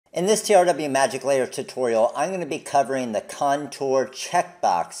In this TRW Magic Layer tutorial, I'm going to be covering the contour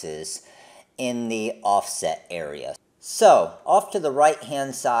checkboxes in the offset area. So, off to the right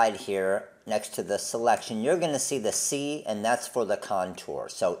hand side here, next to the selection, you're going to see the C, and that's for the contour.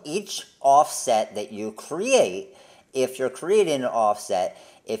 So each offset that you create, if you're creating an offset,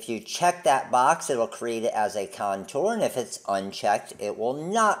 if you check that box, it'll create it as a contour, and if it's unchecked, it will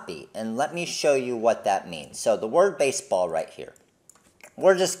not be. And let me show you what that means. So the word baseball right here.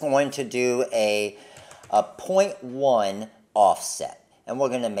 We're just going to do a 0.1 offset, and we're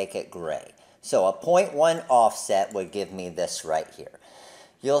going to make it gray. So a 0.1 offset would give me this right here.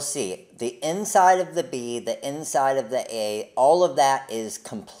 You'll see the inside of the B, the inside of the A, all of that is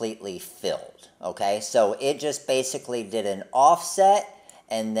completely filled. Okay, so it just basically did an offset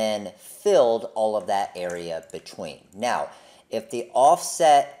and then filled all of that area between. Now, if the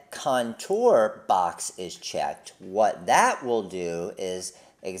offset contour box is checked, what that will do is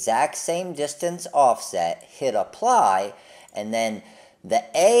exact same distance offset, hit apply, and then the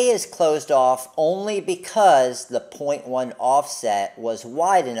A is closed off only because the 0.1 offset was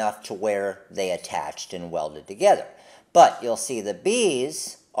wide enough to where they attached and welded together. But you'll see the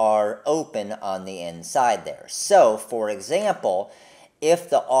B's are open on the inside there. So, for example, if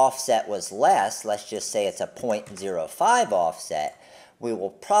the offset was less, let's just say it's a 0.05 offset, we will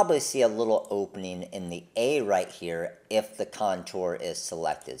probably see a little opening in the A right here if the contour is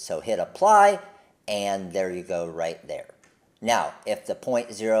selected. So hit apply, and there you go right there. Now, if the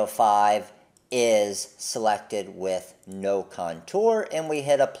 0.05 is selected with no contour and we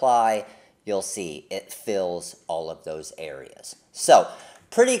hit apply, you'll see it fills all of those areas. So,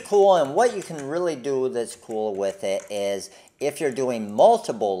 pretty cool, and what you can really do that's cool with it is if you're doing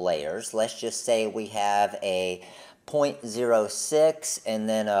multiple layers, let's just say we have a 0.06 and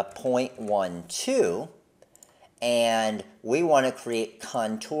then a 0.12, and we want to create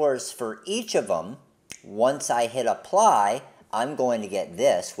contours for each of them. Once I hit apply, I'm going to get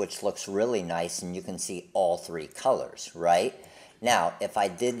this, which looks really nice, and you can see all three colors, right? Now, if I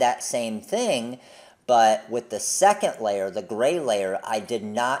did that same thing, but with the second layer, the gray layer, I did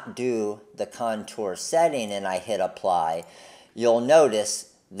not do the contour setting and I hit apply, you'll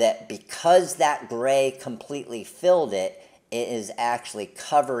notice that because that gray completely filled it, it is actually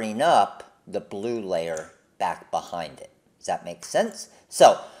covering up the blue layer back behind it. Does that make sense?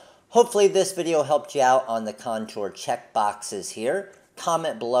 So, hopefully this video helped you out on the contour check boxes here.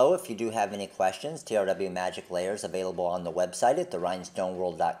 Comment below if you do have any questions. TRW Magic Layers available on the website at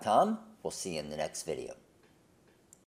therhinestoneworld.com. We'll see you in the next video.